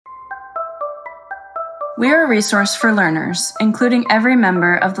We are a resource for learners, including every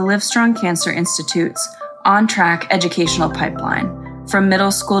member of the Livestrong Cancer Institute's on-track educational pipeline, from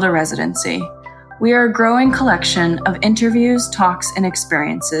middle school to residency. We are a growing collection of interviews, talks, and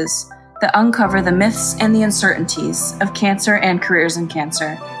experiences that uncover the myths and the uncertainties of cancer and careers in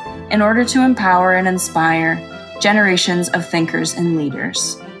cancer in order to empower and inspire generations of thinkers and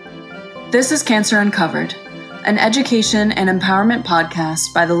leaders. This is Cancer Uncovered, an education and empowerment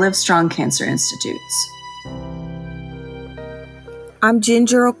podcast by the Livestrong Cancer Institutes. I'm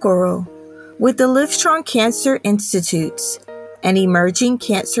Ginger Okoro with the Livestrong Cancer Institutes, an emerging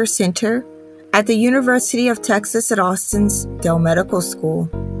cancer center at the University of Texas at Austin's Dell Medical School.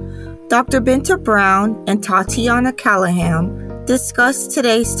 Dr. Binta Brown and Tatiana Callahan discussed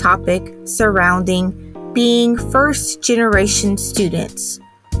today's topic surrounding being first-generation students.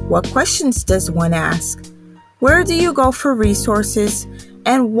 What questions does one ask? Where do you go for resources?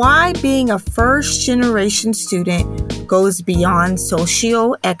 And why being a first-generation student goes beyond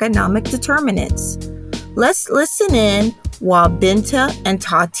socioeconomic determinants. Let's listen in while Binta and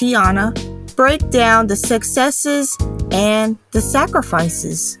Tatiana break down the successes and the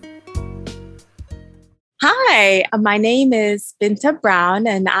sacrifices. Hi, my name is Binta Brown,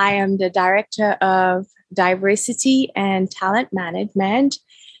 and I am the Director of Diversity and Talent Management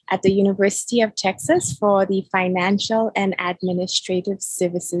at the University of Texas for the Financial and Administrative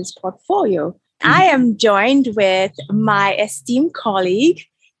Services portfolio. I am joined with my esteemed colleague,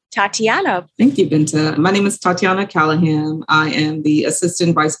 Tatiana. Thank you, Binta. My name is Tatiana Callahan. I am the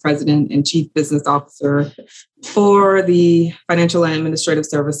Assistant Vice President and Chief Business Officer for the Financial and Administrative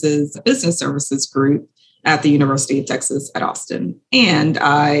Services Business Services Group at the University of Texas at Austin. And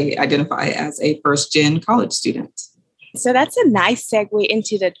I identify as a first-gen college student. So that's a nice segue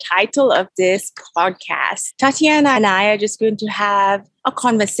into the title of this podcast. Tatiana and I are just going to have a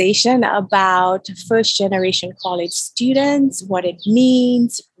conversation about first-generation college students, what it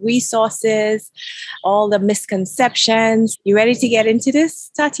means, resources, all the misconceptions. You ready to get into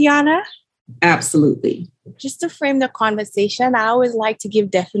this, Tatiana? Absolutely. Just to frame the conversation, I always like to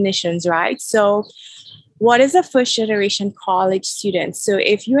give definitions, right? So what is a first-generation college student? So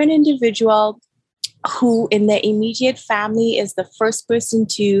if you're an individual who in their immediate family is the first person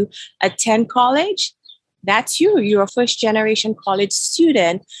to attend college, that's you. You're a first-generation college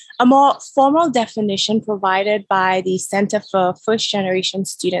student. A more formal definition provided by the Center for First-Generation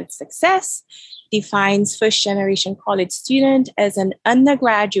Student Success defines first-generation college student as an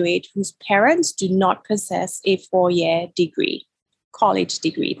undergraduate whose parents do not possess a four-year degree. College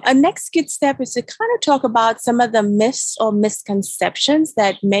degree. A next good step is to kind of talk about some of the myths or misconceptions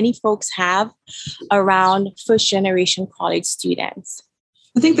that many folks have around first-generation college students.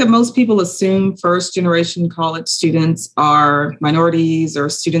 I think that most people assume first-generation college students are minorities or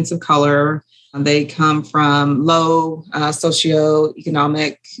students of color. They come from low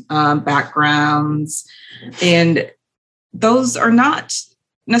socioeconomic backgrounds, and those are not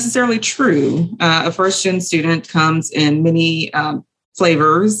necessarily true. A first-gen student comes in many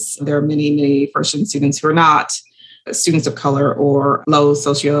flavors. There are many first-gen students who are not students of color or low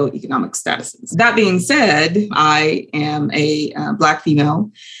socioeconomic statuses. That being said, I am a Black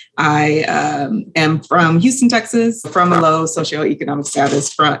female. I am from Houston, Texas, from a low socioeconomic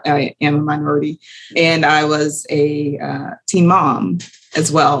status. I am a minority, and I was a teen mom as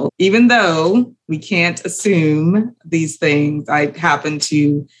well. Even though we can't assume these things, I happen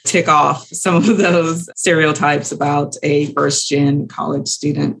to tick off some of those stereotypes about a first-gen college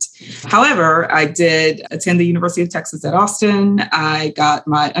student. However, I did attend the University of Texas at Austin. I got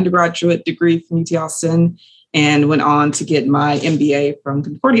my undergraduate degree from UT Austin and went on to get my MBA from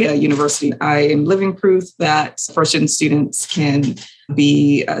Concordia University. I am living proof that first-gen students can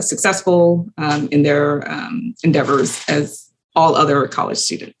be successful in their endeavors as all other college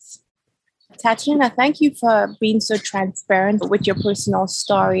students. Tatiana, thank you for being so transparent with your personal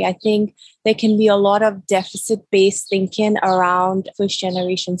story. I think there can be a lot of deficit-based thinking around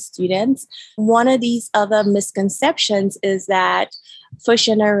first-generation students. One of these other misconceptions is that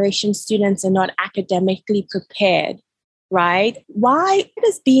first-generation students are not academically prepared, right? Why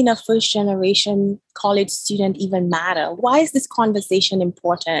does being a first-generation college student even matter? Why is this conversation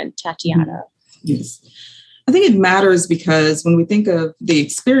important, Tatiana? Yes. I think it matters because when we think of the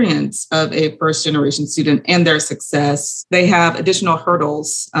experience of a first-generation student and their success, they have additional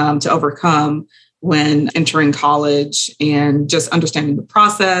hurdles to overcome when entering college and just understanding the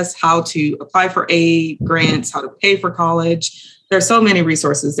process, how to apply for aid, grants, how to pay for college. There are so many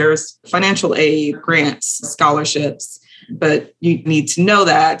resources. There's financial aid, grants, scholarships, but you need to know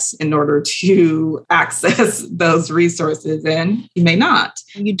that in order to access those resources, and you may not.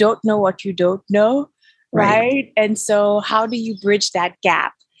 You don't know what you don't know. right? And so how do you bridge that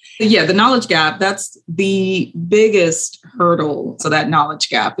gap? Yeah, the knowledge gap, that's the biggest hurdle. So that knowledge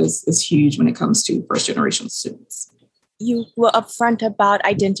gap is huge when it comes to first generation students. You were upfront about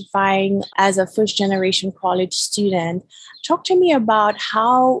identifying as a first generation college student. Talk to me about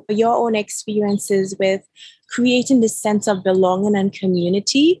how your own experiences with creating this sense of belonging and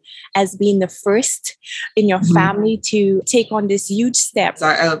community as being the first in your family to take on this huge step.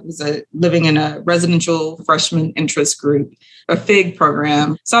 I was living in a residential freshman interest group, a FIG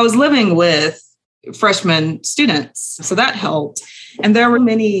program. So I was living with freshman students. So that helped. And there were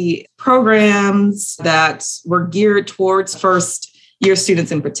many programs that were geared towards first year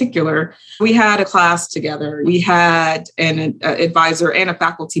students in particular. We had a class together. We had an advisor and a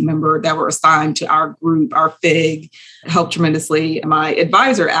faculty member that were assigned to our group. Our FIG helped tremendously. My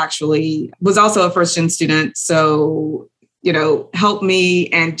advisor actually was also a first gen student. So, helped me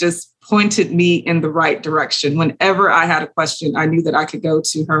and just pointed me in the right direction. Whenever I had a question, I knew that I could go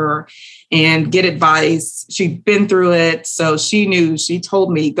to her and get advice. She'd been through it. So she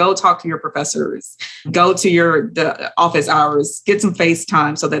told me, go talk to your professors, go to the office hours, get some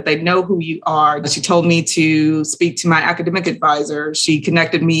FaceTime so that they know who you are. She told me to speak to my academic advisor. She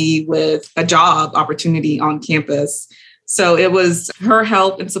connected me with a job opportunity on campus. So it was her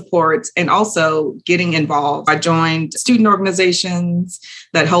help and support and also getting involved. I joined student organizations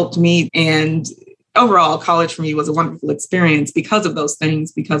that helped me, and overall, college for me was a wonderful experience because of those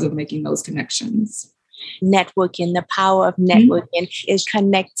things, because of making those connections. Networking, the power of networking is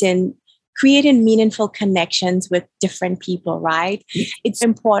connecting, creating meaningful connections with different people, right? It's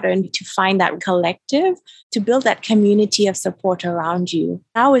important to find that collective, to build that community of support around you.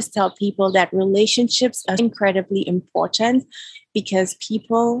 I always tell people that relationships are incredibly important because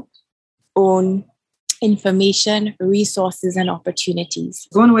people own information, resources, and opportunities.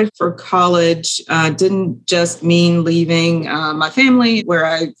 Going away for college didn't just mean leaving my family where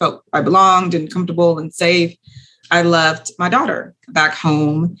I felt I belonged and comfortable and safe. I left my daughter back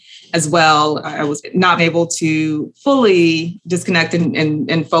home as well. I was not able to fully disconnect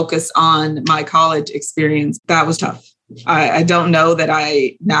and focus on my college experience. That was tough. I don't know that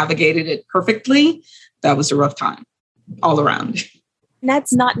I navigated it perfectly. That was a rough time all around.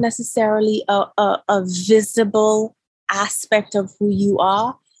 That's not necessarily a visible aspect of who you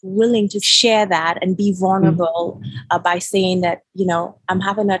are. Willing to share that and be vulnerable by saying that, I'm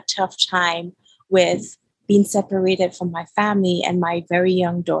having a tough time with being separated from my family and my very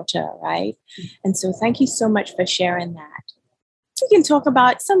young daughter, right? And so thank you so much for sharing that. We can talk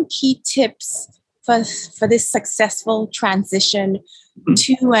about some key tips for this successful transition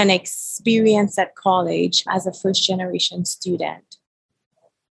to an experience at college as a first generation student.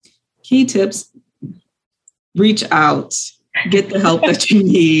 Key tips: reach out, get the help that you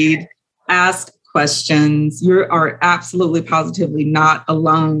need, ask questions. You are absolutely positively not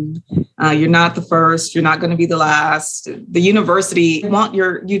alone. You're not the first. You're not going to be the last. The university want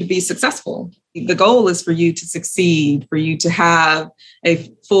you to be successful. The goal is for you to succeed, for you to have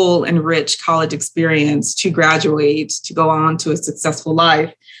a full and rich college experience, to graduate, to go on to a successful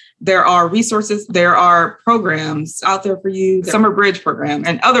life. There are resources, there are programs out there for you, the Summer Bridge program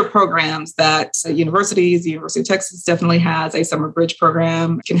and other programs that universities, the University of Texas definitely has a Summer Bridge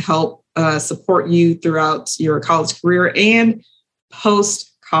program, can help support you throughout your college career and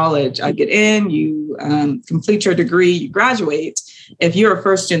post-college. I get in, you complete your degree, you graduate. If you're a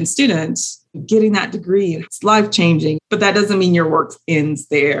first-gen student, getting that degree, it's life-changing, but that doesn't mean your work ends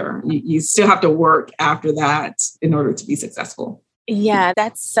there. You still have to work after that in order to be successful. Yeah,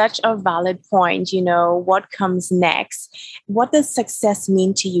 that's such a valid point. What comes next? What does success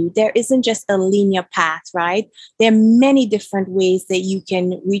mean to you? There isn't just a linear path, right? There are many different ways that you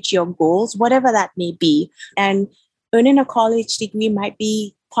can reach your goals, whatever that may be. And earning a college degree might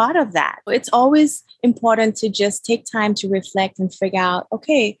be part of that. It's always important to just take time to reflect and figure out,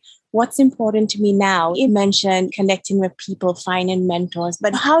 okay, what's important to me now? You mentioned connecting with people, finding mentors,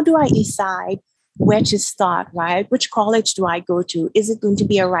 but how do I decide where to start, right? Which college do I go to? Is it going to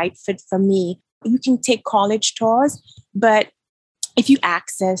be a right fit for me? You can take college tours, but if you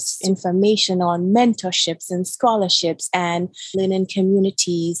access information on mentorships and scholarships and learning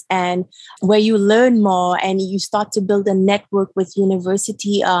communities and where you learn more and you start to build a network with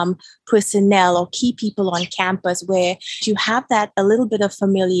university personnel or key people on campus where you have that a little bit of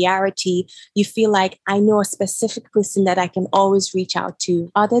familiarity, you feel like I know a specific person that I can always reach out to.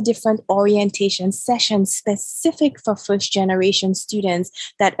 Are there different orientation sessions specific for first generation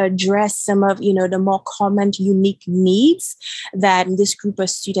students that address some of, the more common unique needs that that this group of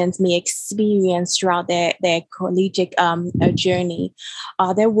students may experience throughout their collegiate journey.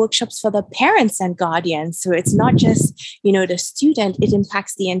 There are workshops for the parents and guardians. So it's not just, the student, it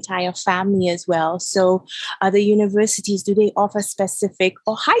impacts the entire family as well. So the universities, do they offer specific,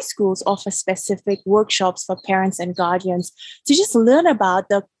 or high schools offer specific workshops for parents and guardians to just learn about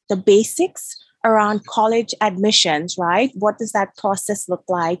the basics around college admissions, right? What does that process look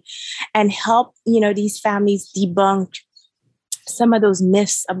like? And help, these families debunk some of those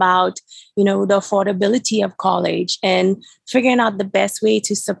myths about, the affordability of college and figuring out the best way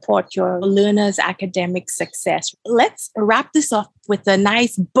to support your learners' academic success. Let's wrap this off with a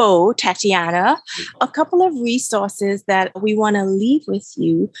nice bow, Tatiana. A couple of resources that we want to leave with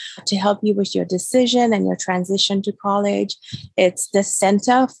you to help you with your decision and your transition to college. It's the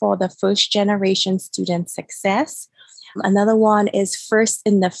Center for the First Generation Student Success. Another one is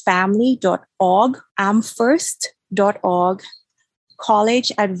firstinthefamily.org, amfirst.org,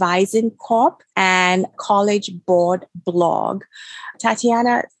 College Advising Corp, and College Board Blog.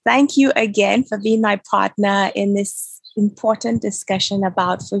 Tatiana, thank you again for being my partner in this important discussion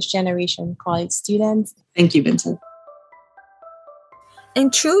about first-generation college students. Thank you, Vincent.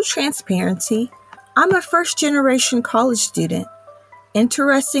 In true transparency, I'm a first-generation college student.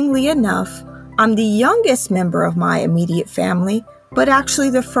 Interestingly enough, I'm the youngest member of my immediate family, but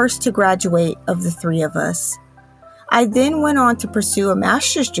actually the first to graduate of the three of us. I then went on to pursue a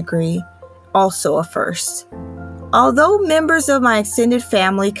master's degree, also a first. Although members of my extended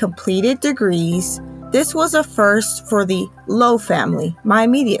family completed degrees, this was a first for the Lowe family, my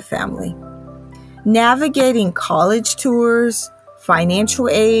immediate family. Navigating college tours, financial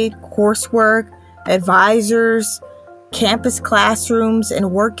aid, coursework, advisors, campus classrooms,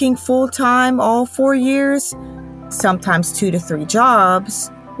 and working full-time all 4 years, sometimes 2 to 3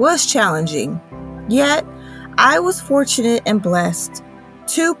 jobs, was challenging. Yet, I was fortunate and blessed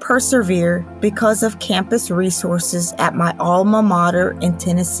to persevere because of campus resources at my alma mater in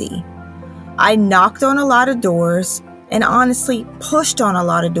Tennessee. I knocked on a lot of doors and honestly pushed on a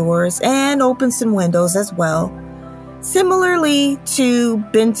lot of doors and opened some windows as well, similarly to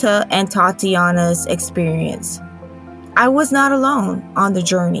Binta and Tatiana's experience. I was not alone on the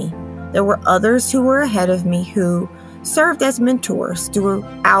journey. There were others who were ahead of me who served as mentors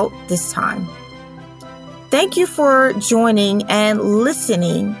throughout this time. Thank you for joining and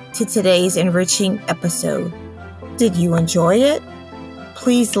listening to today's enriching episode. Did you enjoy it?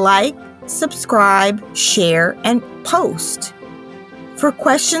 Please like, subscribe, share, and post. For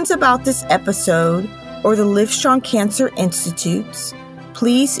questions about this episode or the Livestrong Cancer Institutes,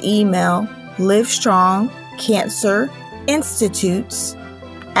 please email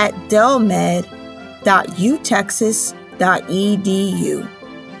livestrongcancer.delmed.utexas.edu.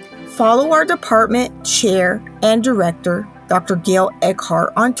 Follow our department chair and director, Dr. Gail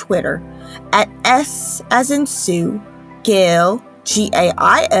Eckhart, on Twitter at S as in Sue, Gail,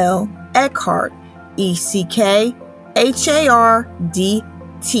 Gail, Eckhart, ECKHARDT.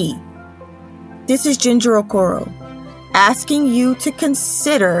 This is Ginger Okoro, asking you to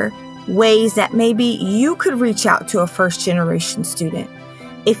consider ways that maybe you could reach out to a first-generation student.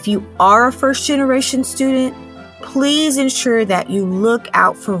 If you are a first-generation student, please ensure that you look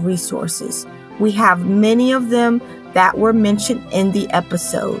out for resources. We have many of them that were mentioned in the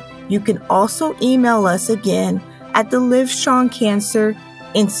episode. You can also email us again at the Livestrong Cancer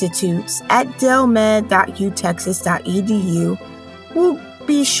Institutes at delmed.utexas.edu. We'll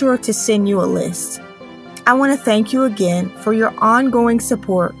be sure to send you a list. I want to thank you again for your ongoing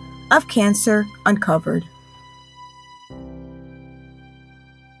support of Cancer Uncovered.